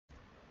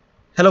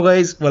Hello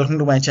guys, welcome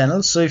to my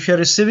channel. So if you're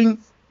receiving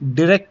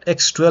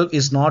DirectX 12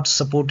 is not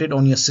supported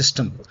on your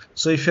system.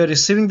 So if you're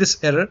receiving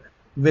this error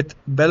with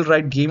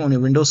Bellwright game on your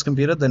Windows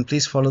computer, then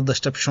please follow the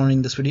steps shown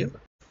in this video.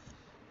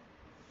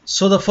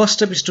 So the first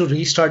step is to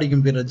restart your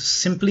computer.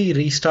 Simply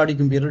restart your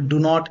computer. Do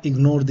not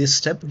ignore this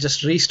step.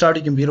 Just restart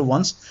your computer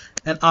once,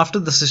 and after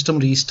the system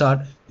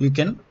restart, you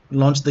can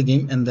launch the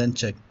game and then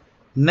check.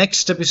 Next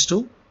step is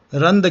to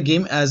run the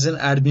game as an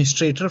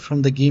administrator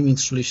from the game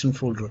installation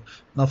folder.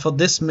 Now for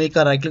this, make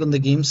a right click on the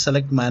game,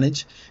 select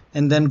manage,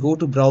 and then go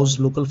to browse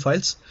local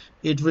files.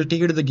 It will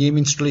take you to the game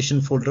installation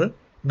folder.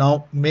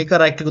 Now make a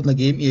right click on the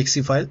game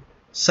exe file,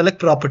 select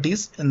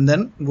properties, and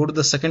then go to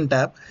the second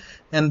tab,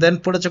 and then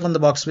put a check on the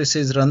box which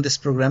says run this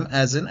program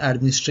as an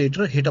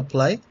administrator. Hit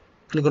apply,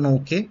 click on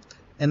OK,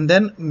 and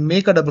then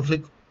make a double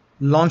click,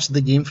 launch the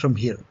game from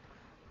here.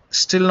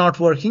 Still not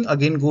working,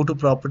 again go to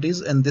properties,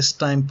 and this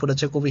time put a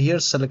check over here,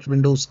 select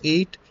Windows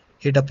 8,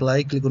 hit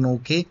apply, click on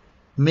OK,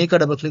 make a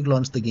double click,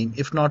 launch the game.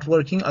 If not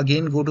working,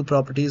 again go to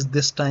properties,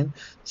 this time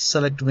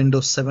select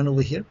Windows 7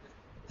 over here,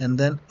 and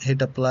then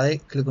hit apply,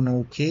 click on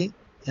OK,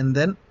 and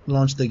then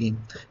launch the game.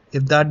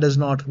 If that does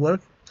not work,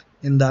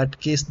 in that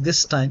case,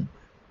 this time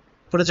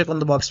put a check on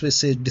the box which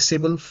says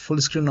disable full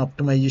screen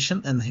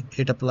optimization and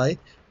hit apply,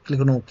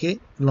 click on OK,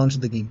 launch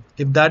the game.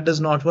 If that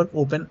does not work,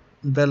 open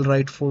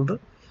Bellwright folder,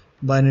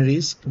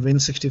 binaries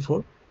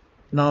win64.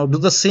 Now do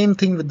the same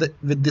thing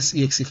with this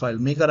exe file.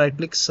 Make a right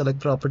click,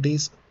 select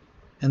properties,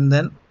 and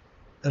then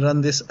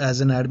run this as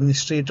an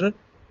administrator,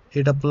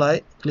 hit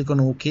apply, click on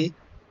OK,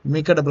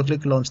 make a double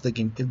click, launch the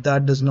game. If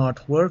that does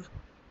not work,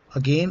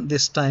 again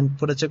this time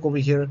put a check over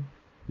here,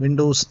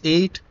 Windows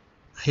 8,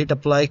 hit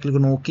apply, click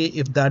on OK.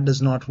 If that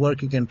does not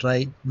work, you can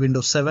try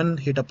Windows 7,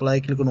 hit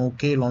apply, click on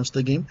OK, launch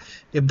the game.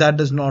 If that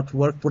does not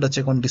work, put a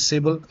check on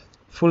disable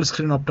full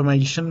screen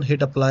optimization,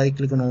 hit apply,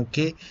 click on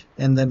OK,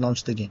 and then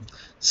launch the game.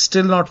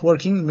 Still not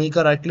working, make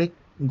a right click,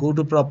 go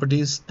to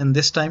properties, and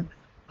this time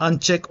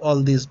uncheck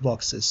all these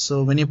boxes.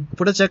 So when you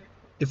put a check,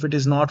 if it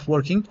is not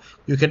working,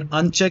 you can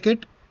uncheck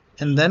it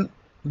and then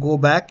go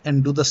back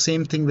and do the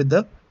same thing with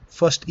the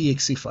first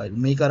exe file.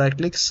 Make a right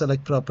click,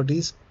 select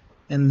properties,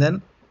 and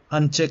then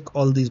uncheck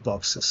all these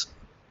boxes.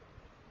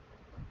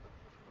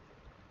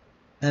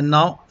 And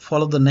now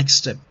follow the next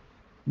step.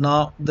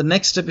 Now the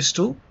next step is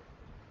to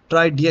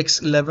try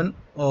DX11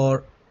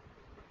 or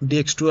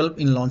DX12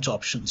 in launch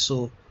option.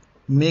 So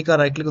make a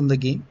right click on the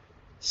game,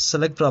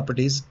 select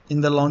properties,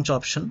 in the launch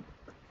option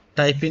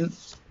type in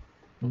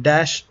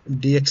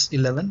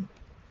 -DX11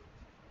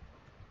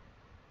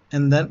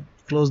 and then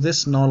close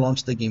this. Now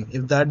launch the game.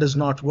 If that does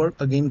not work,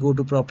 again go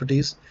to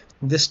properties,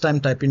 this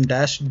time type in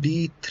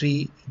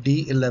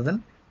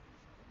 -D3D11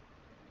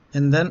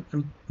 and then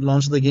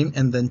launch the game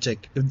and then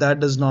check. If that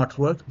does not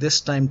work, this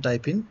time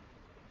type in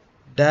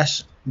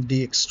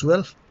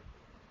 -DX12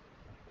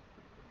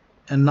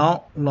 and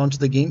now launch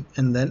the game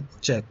and then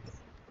check.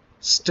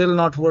 Still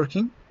not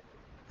working,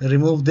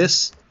 remove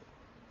this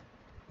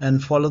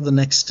and follow the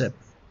next step.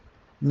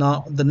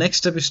 Now the next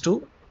step is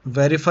to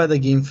verify the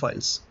game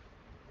files.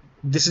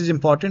 This is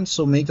important,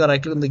 so make a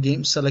right click on the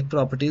game, select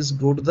properties,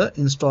 go to the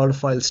installed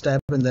files tab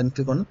and then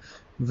click on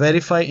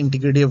verify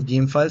integrity of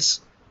game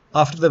files.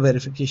 After the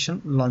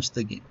verification, launch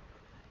the game.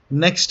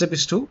 Next step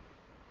is to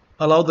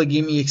allow the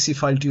game exe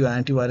file to your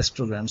antivirus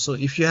program. So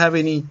if you have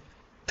any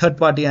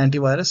third-party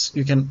antivirus,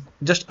 you can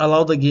just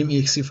allow the game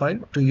exe file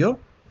to your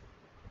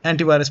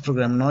antivirus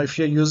program. Now if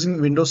you're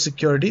using Windows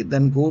security,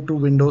 then go to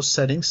Windows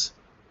settings,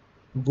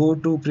 go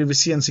to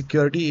privacy and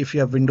security if you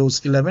have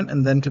Windows 11,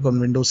 and then click on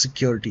Windows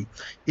security.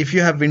 If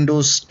you have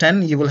Windows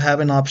 10, you will have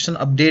an option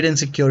update and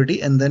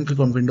security, and then click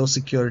on Windows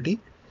security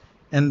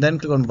and then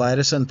click on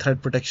virus and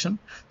threat protection.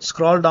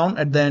 Scroll down,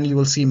 at the end you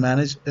will see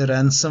manage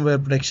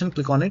ransomware protection.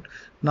 Click on it.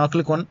 Now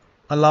click on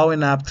allow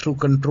an app through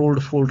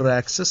controlled folder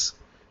access.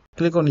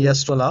 Click on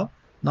yes to allow.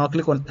 Now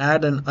click on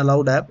add an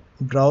allowed app,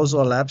 browse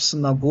all apps.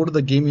 Now go to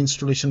the game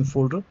installation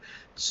folder.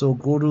 So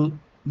go to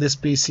this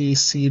PC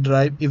C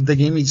drive. If the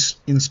game is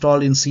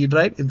installed in C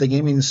drive, if the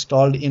game is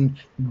installed in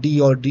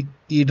D or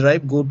E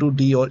drive, go to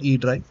D or E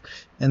drive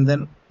and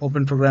then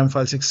open program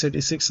file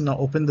 686. Now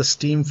open the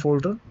Steam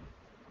folder.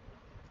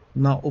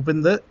 Now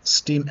open the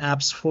Steam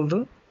apps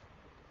folder.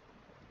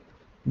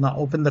 Now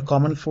open the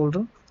common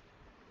folder,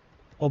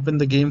 open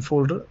the game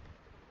folder,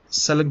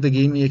 select the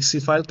game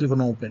exe file, click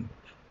on open.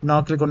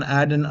 Now click on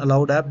add an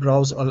allowed app,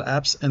 browse all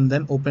apps, and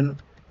then open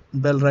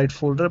Bellwright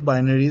folder,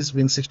 binaries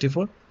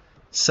win64.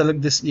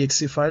 Select this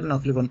exe file. Now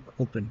click on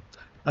open.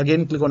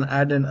 Again click on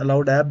add an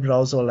allowed app,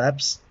 browse all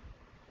apps.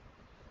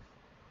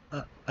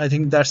 I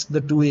think that's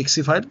the 2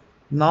 exe file.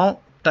 Now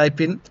type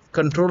in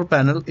control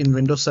panel in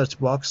Windows search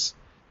box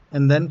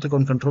and then click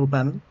on control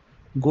panel.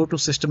 Go to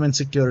system and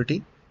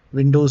security,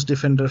 Windows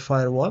Defender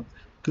Firewall.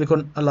 Click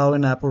on allow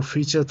an app or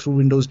feature through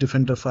Windows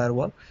Defender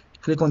Firewall.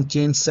 Click on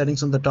change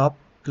settings on the top.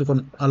 Click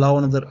on allow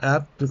another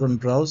app. Click on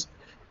browse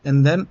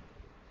and then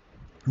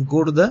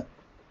go to the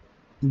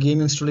game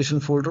installation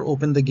folder.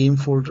 Open the game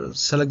folder,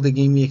 select the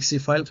game exe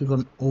file, click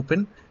on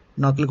open.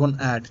 Now click on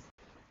add.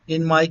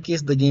 In my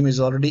case, the game is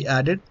already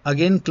added.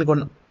 Again, click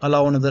on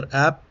allow another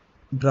app,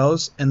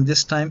 browse, and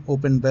this time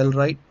open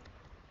Bellwright.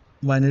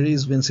 Binary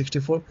is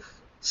Win64.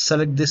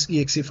 Select this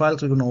exe file,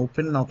 click on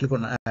open. Now click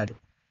on add.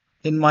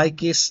 In my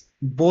case,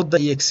 both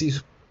the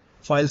exe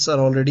files are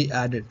already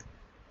added.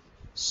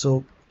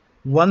 So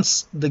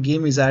once the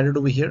game is added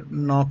over here,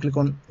 now click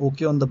on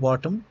OK on the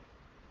bottom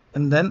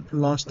and then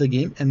launch the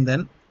game and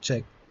then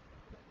check.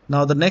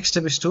 Now the next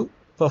step is to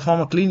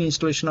perform a clean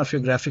installation of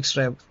your graphics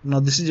drive.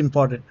 Now this is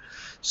important.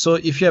 So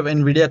if you have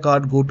NVIDIA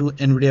card, go to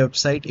NVIDIA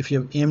website. If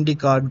you have AMD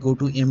card, go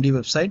to AMD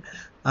website.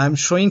 I'm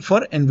showing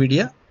for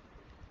NVIDIA.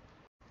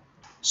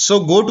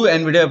 So go to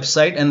NVIDIA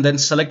website and then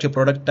select your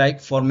product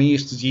type. For me,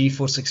 it's the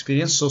GeForce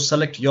Experience. So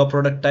select your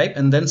product type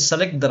and then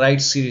select the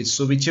right series.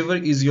 So whichever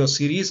is your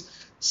series,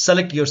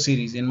 select your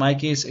series. In my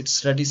case,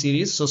 it's 30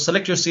 series. So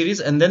select your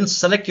series and then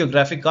select your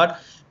graphic card.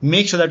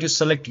 Make sure that you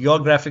select your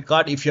graphic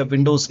card. If you have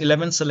Windows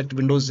 11, select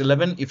Windows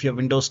 11. If you have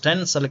Windows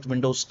 10, select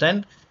Windows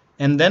 10.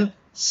 And then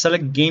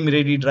select Game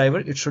Ready driver.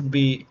 It should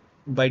be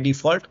by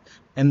default.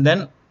 And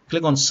then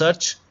click on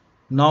search.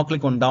 Now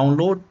click on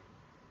download.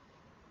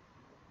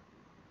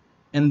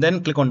 And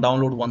then click on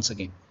download once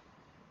again.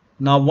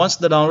 Now once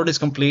the download is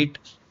complete,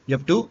 you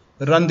have to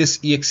run this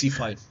exe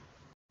file.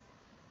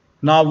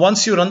 Now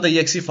once you run the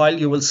exe file,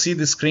 you will see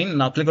this screen.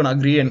 Now click on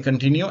agree and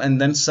continue and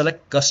then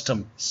select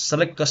custom.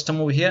 Select custom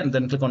over here and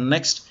then click on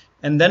next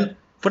and then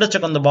put a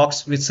check on the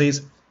box which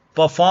says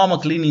perform a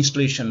clean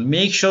installation.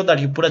 Make sure that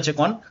you put a check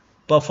on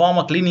perform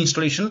a clean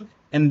installation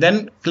and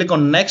then click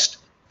on next,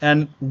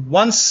 and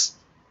once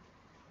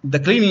the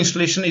clean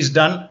installation is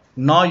done,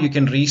 now you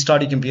can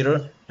restart your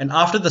computer, and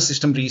after the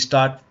system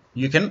restart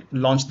you can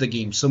launch the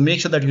game. So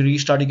make sure that you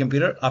restart your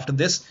computer after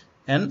this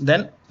and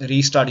then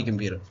restart your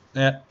computer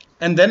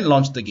and then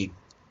launch the game.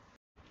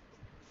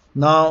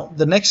 Now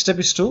the next step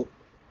is to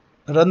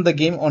run the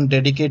game on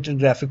dedicated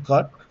graphic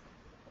card.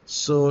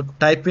 So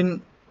type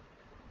in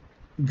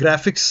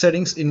graphics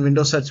settings in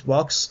Windows search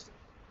box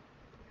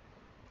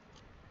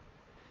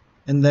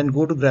and then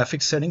go to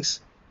graphics settings.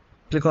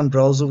 Click on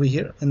browse over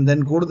here and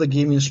then go to the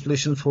game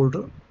installation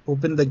folder,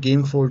 open the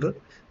game folder,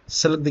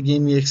 select the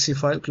game exe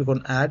file, click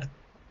on add.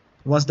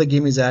 Once the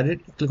game is added,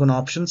 click on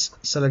options,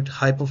 select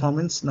high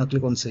performance. Now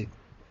click on save.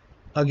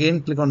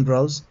 Again click on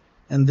browse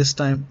and this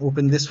time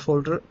open this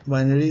folder,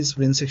 binary is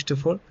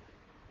Win64.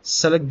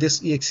 Select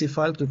this exe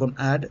file, click on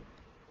add.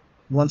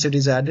 Once it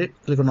is added,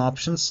 click on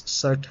options,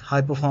 select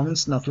high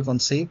performance. Now click on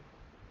save.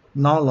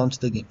 Now launch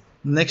the game.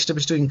 Next step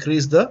is to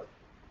increase the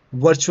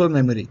virtual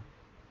memory.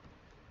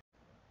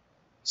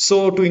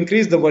 So to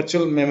increase the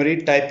virtual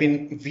memory, type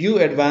in view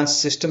advanced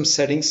system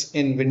settings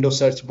in Windows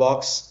search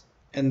box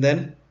and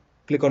then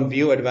click on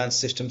view advanced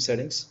system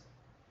settings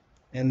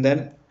and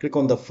then click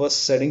on the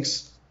first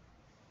settings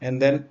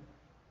and then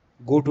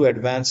go to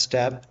advanced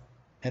tab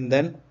and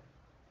then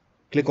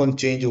click on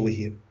change over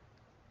here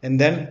and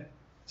then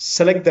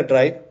select the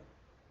drive.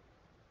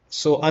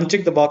 So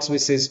uncheck the box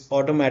which says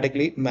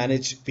automatically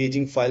manage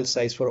paging file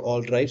size for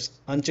all drives.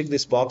 Uncheck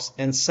this box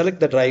and select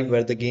the drive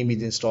where the game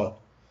is installed.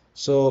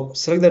 So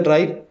select the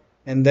drive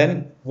and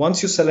then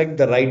once you select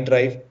the right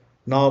drive,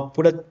 now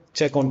put a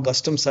check on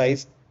custom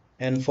size,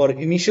 and for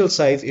initial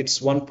size it's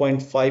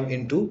 1.5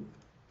 into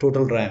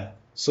total RAM.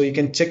 So you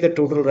can check the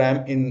total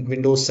RAM in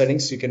Windows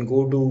settings. You can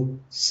go to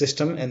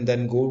system and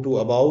then go to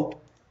about,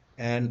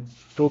 and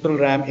total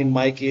RAM in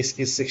my case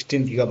is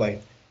 16 GB.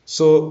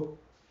 So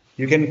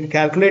you can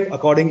calculate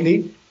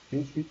accordingly.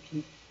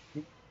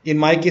 In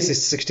my case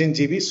it's 16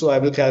 GB, so I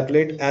will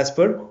calculate as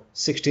per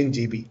 16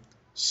 GB.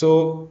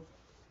 So,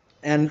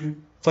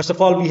 and first of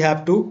all we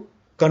have to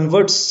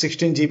convert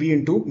 16 GB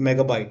into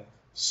megabyte.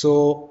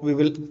 So we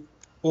will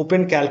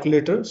open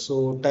calculator.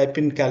 So type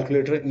in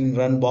calculator in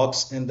run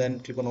box and then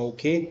click on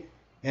OK,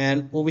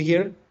 and over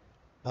here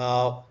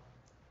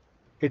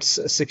it's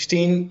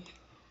 16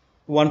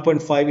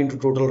 1.5 into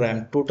total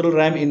RAM. Total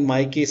RAM in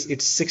my case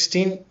it's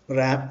 16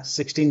 RAM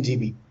 16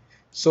 GB.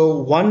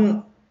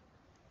 So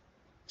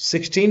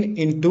 16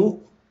 into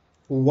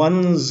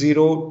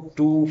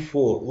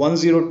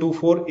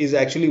 1024 is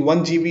actually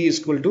 1 GB is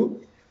equal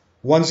to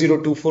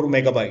 1024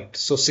 megabyte.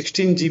 So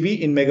 16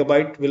 GB in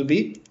megabyte will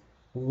be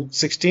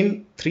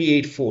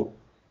 16384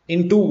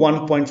 into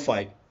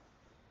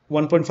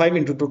 1.5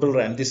 into total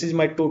RAM. This is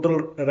my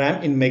total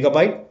RAM in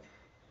megabyte.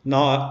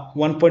 Now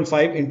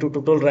 1.5 into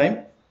total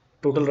RAM,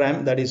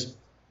 that is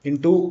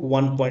into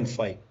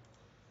 1.5.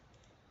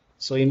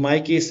 So in my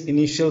case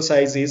initial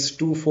size is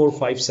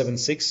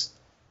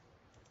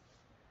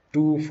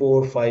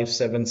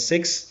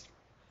 24576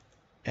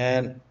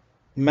 and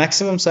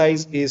maximum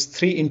size is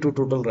 3 into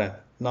total RAM.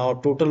 Now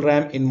total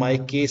RAM in my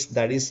case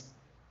that is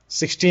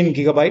 16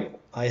 GB.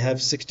 I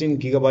have 16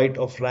 GB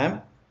of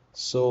RAM.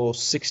 So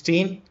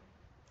 16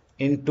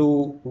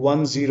 into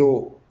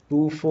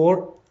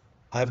 1024,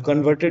 I have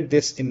converted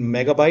this in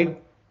megabyte.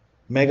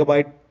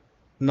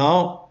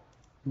 Now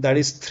that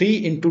is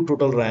 3 into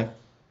total RAM.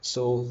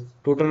 So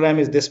total RAM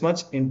is this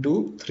much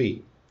into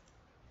 3,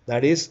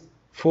 that is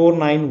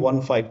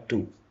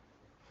 49152.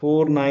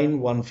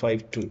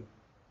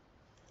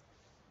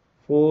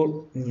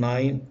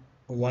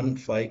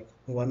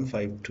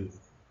 4915152152.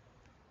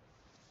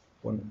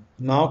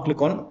 Now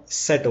click on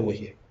set over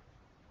here.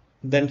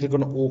 Then click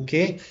on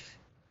OK,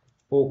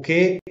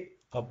 OK,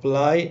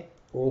 apply,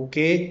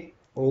 OK,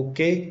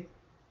 OK.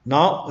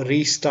 Now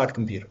restart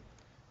computer.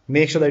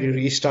 Make sure that you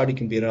restart your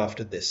computer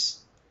after this.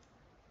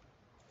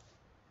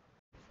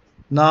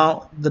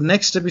 Now the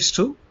next step is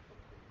to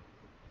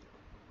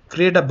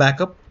create a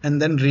backup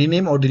and then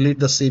rename or delete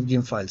the save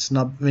game files.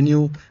 Now when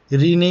you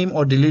rename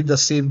or delete the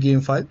save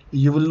game file,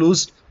 you will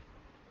lose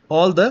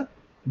all the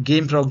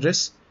game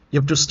progress. You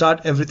have to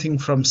start everything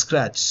from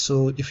scratch.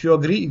 So if you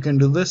agree, you can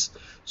do this.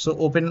 So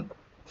open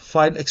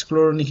File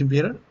Explorer on your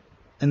computer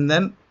and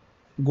then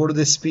go to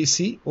this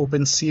PC,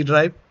 open C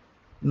drive.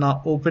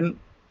 Now open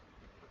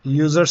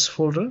users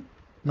folder.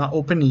 Now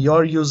open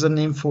your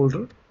username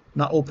folder.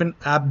 Now open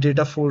app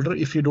data folder.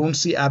 If you don't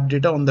see app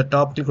data on the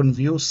top, click on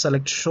view,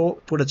 select show,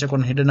 put a check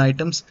on hidden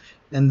items,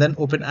 and then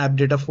open app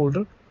data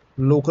folder,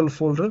 local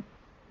folder,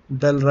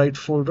 Bellwright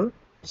folder,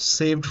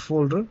 saved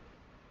folder,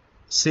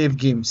 save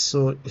games.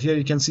 So here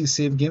you can see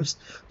save games.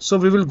 So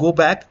we will go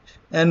back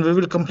and we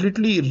will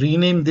completely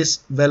rename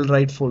this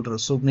Bellwright folder.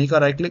 So make a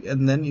right click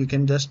and then you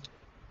can just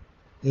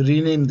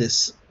rename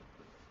this.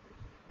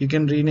 You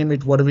can rename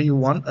it whatever you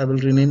want. I will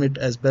rename it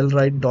as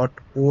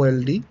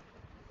bellwright.old.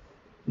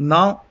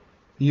 Now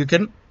you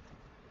can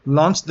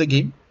launch the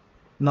game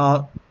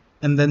now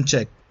and then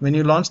check. When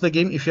you launch the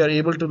game, if you are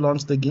able to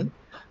launch the game,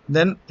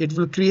 then it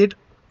will create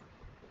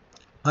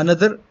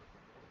another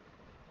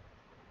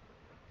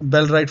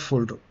Bellwright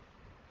folder.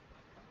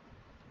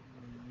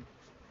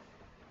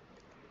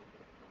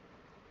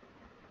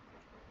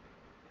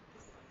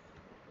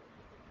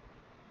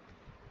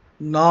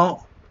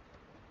 Now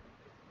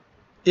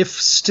if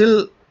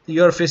still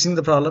you are facing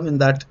the problem, in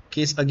that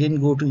case again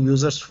go to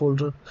users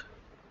folder,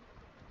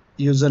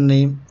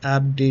 username,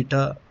 app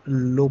data,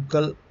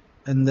 local,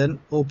 and then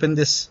open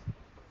this.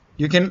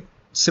 You can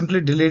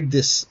simply delete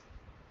this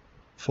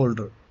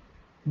folder,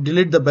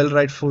 delete the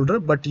Bellwright folder,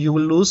 but you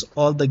will lose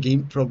all the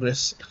game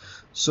progress.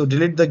 So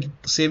delete the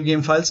save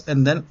game files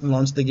and then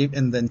launch the game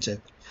and then check.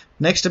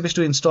 Next step is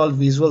to install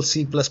Visual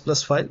C++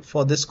 file.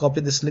 For this, copy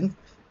this link.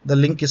 The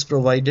link is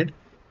provided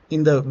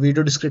in the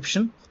video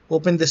description.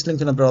 Open this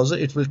link in a browser.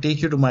 It will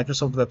take you to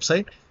Microsoft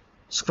website.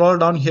 Scroll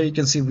down here, you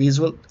can see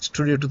Visual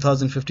Studio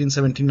 2015,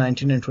 17,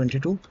 19 and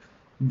 22.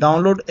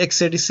 Download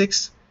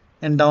x86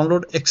 and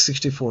download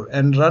x64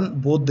 and run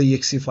both the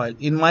exe file.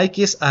 In my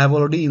case, I have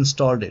already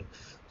installed it,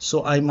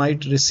 so I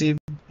might receive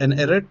an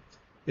error.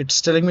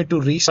 It's telling me to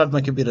restart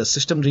my computer.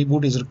 System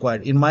reboot is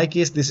required. In my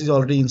case, this is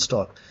already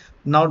installed.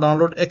 Now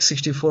download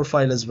x64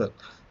 file as well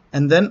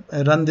and then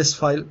run this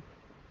file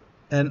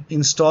and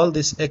install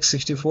this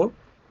x64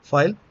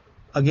 file.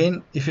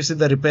 Again, if you see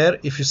the repair,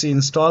 if you see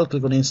install,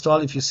 click on install.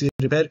 If you see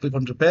repair, click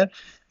on repair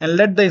and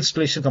let the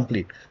installation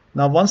complete.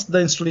 Now once the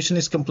installation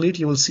is complete,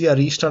 you will see a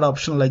restart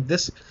option like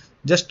this.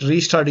 Just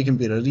restart your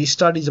computer.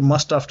 Restart is a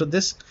must after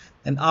this,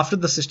 and after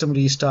the system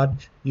restart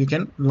you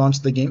can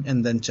launch the game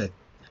and then check.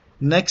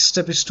 Next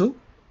step is to,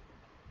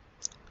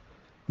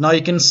 now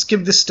you can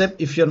skip this step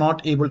if you're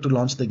not able to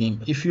launch the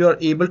game. If you are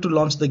able to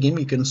launch the game,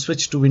 you can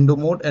switch to window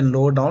mode and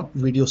lower down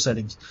video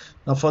settings.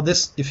 Now for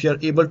this, if you are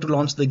able to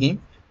launch the game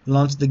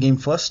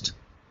first.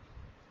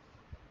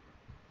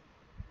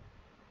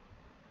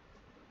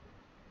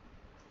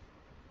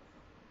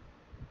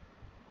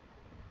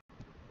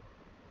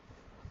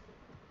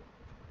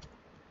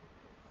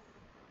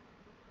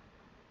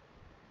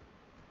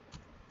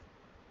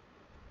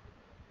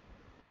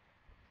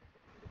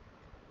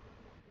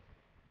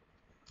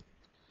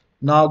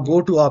 Now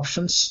go to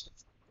options.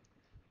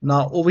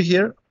 Now over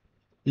here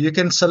you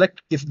can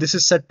select, if this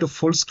is set to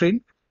full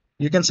screen,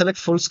 you can select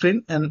full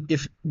screen, and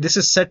if this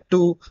is set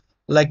to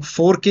like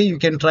 4K, you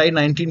can try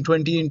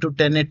 1920 into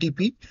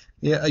 1080p.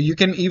 Yeah, you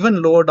can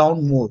even lower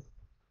down more,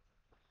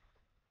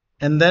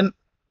 and then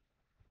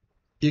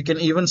you can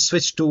even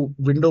switch to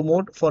window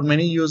mode. For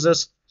many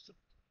users,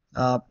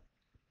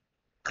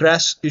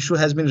 crash issue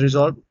has been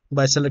resolved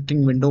by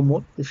selecting window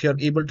mode. If you are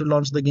able to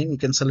launch the game, you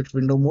can select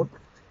window mode.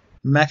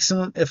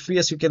 Maximum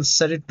FPS you can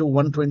set it to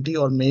 120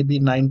 or maybe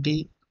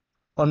 90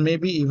 or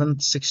maybe even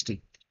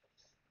 60.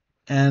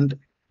 And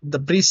the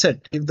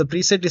preset, if the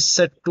preset is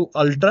set to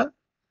ultra,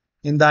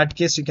 in that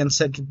case you can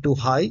set it to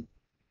high.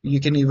 You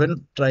can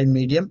even try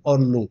medium or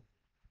low.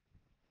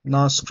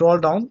 Now scroll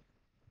down.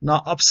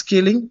 Now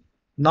upscaling.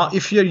 Now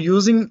if you're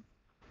using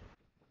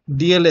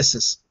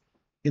DLSS,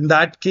 in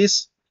that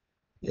case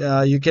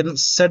you can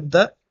set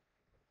the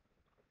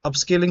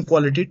upscaling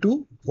quality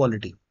to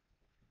quality.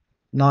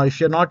 Now if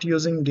you're not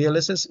using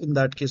DLSS, in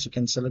that case you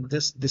can select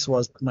this. This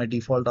was my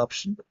default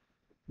option,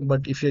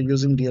 but if you're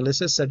using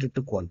DLSS, set it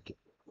to quality.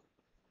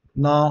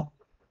 Now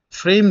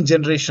frame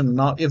generation,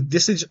 now if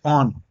this is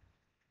on,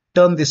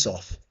 turn this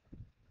off.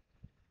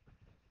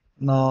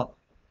 Now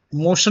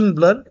motion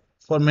blur,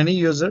 for many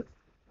users,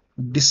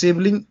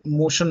 disabling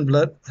motion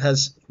blur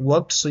has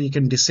worked, so you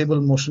can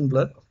disable motion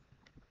blur.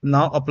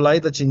 Now apply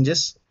the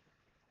changes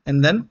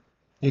and then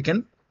you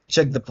can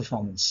check the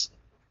performance.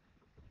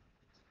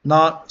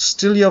 Now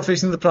still you're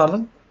facing the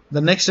problem.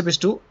 The next step is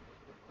to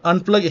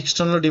unplug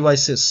external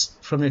devices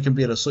from your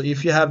computer. So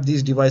if you have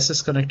these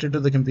devices connected to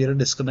the computer,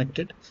 disconnect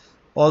it.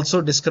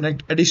 Also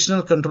disconnect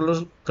additional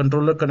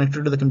controller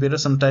connected to the computer.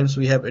 Sometimes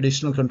we have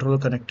additional controller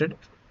connected.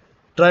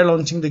 Try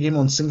launching the game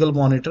on single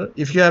monitor.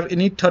 If you have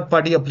any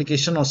third-party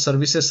application or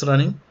services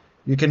running,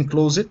 you can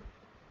close it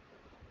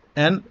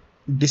and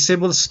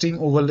disable Steam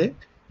overlay.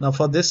 Now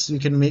for this, you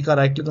can make a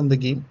right click on the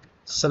game,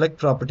 select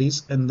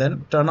properties, and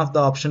then turn off the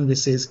option which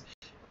says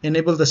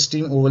enable the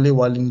Steam overlay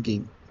while in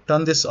game.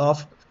 Turn this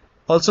off.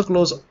 Also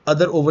close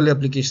other overlay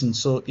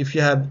applications. So if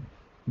you have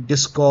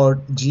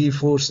Discord,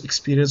 GeForce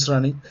Experience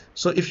running,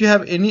 so if you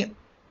have any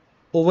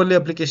overlay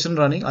application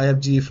running, I have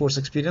GeForce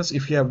Experience.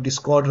 If you have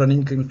Discord running,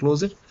 you can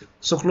close it.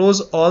 So close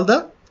all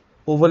the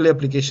overlay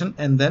application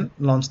and then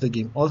launch the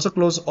game. Also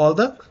close all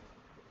the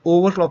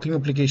overclocking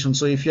application.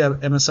 So if you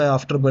have MSI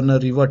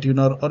Afterburner, Riva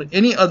Tuner, or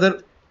any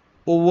other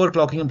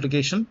overclocking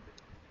application,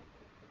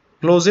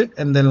 close it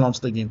and then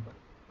launch the game.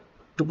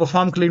 To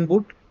perform clean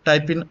boot,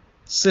 type in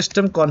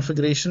system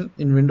configuration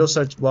in Windows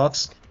search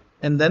box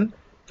and then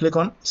click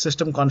on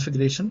system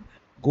configuration.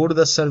 Go to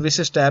the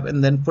services tab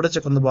and then put a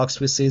check on the box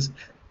which says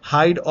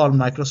hide all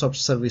Microsoft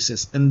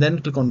services and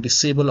then click on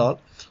disable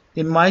all.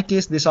 In my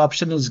case, this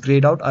option is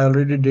grayed out. I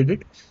already did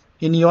it.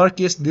 In your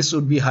case, this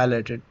would be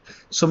highlighted.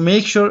 So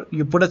make sure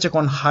you put a check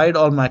on hide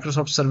all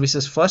Microsoft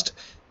services first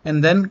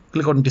and then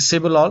click on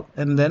disable all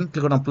and then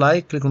click on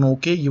apply, click on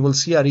OK. You will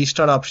see a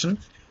restart option.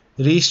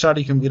 Restart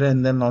your computer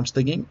and then launch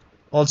the game.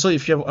 Also,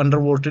 if you have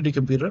undervolted your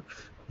computer,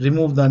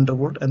 remove the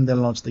undervolt and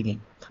then launch the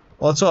game.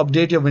 Also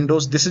update your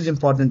Windows. This is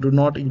important. Do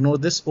not ignore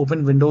this.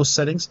 Open Windows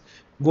settings,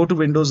 go to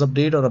Windows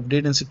Update or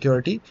Update and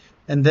Security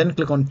and then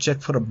click on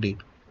check for update.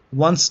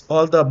 Once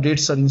all the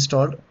updates are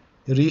installed,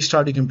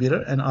 restart your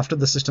computer and after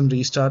the system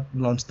restart,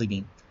 launch the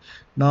game.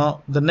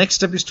 Now the next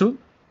step is to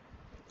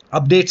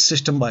update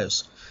system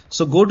BIOS.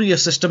 So go to your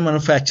system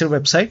manufacturer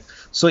website.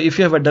 So if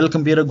you have a Dell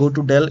computer, go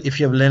to Dell. If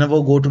you have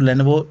Lenovo, go to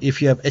Lenovo.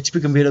 If you have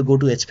HP computer, go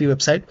to HP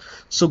website.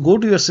 So go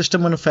to your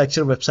system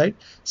manufacturer website,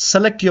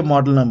 select your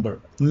model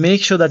number.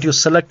 Make sure that you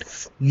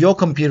select your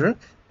computer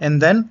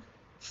and then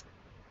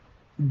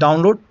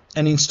download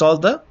and install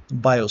the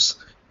BIOS.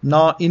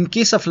 Now in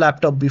case of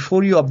laptop,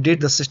 before you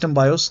update the system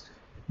BIOS,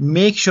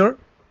 make sure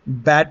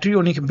battery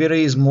on your computer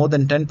is more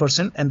than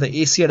 10% and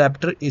the AC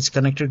adapter is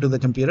connected to the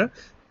computer.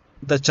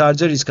 The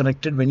charger is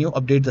connected when you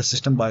update the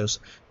system BIOS.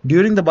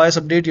 During the BIOS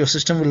update, your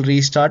system will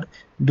restart.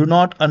 Do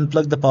not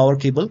unplug the power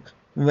cable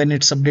when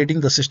it's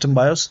updating the system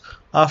BIOS.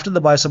 After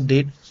the BIOS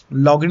update,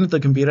 log into the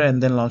computer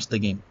and then launch the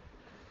game.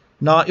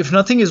 Now, if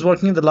nothing is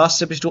working, the last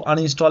step is to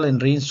uninstall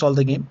and reinstall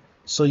the game.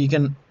 So you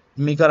can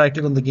make a right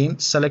click on the game,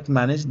 select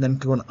manage, then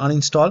click on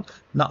uninstall.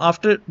 Now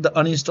after the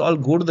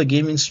uninstall, go to the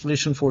game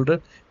installation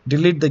folder,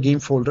 delete the game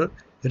folder,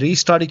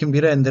 restart your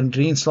computer and then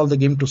reinstall the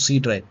game to C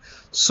drive.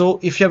 So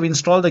if you have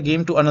installed the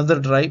game to another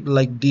drive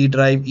like D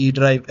drive, E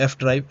drive, F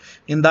drive,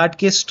 in that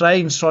case try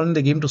installing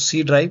the game to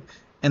C drive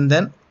and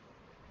then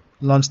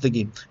launch the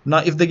game. Now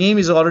if the game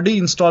is already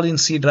installed in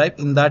C drive,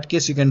 in that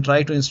case you can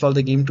try to install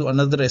the game to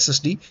another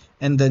SSD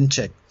and then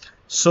check.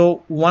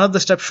 So one of the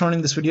steps shown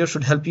in this video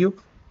should help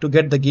you to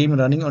get the game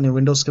running on your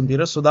Windows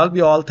computer. So that'll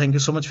be all. Thank you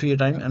so much for your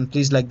time and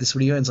please like this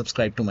video and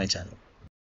subscribe to my channel.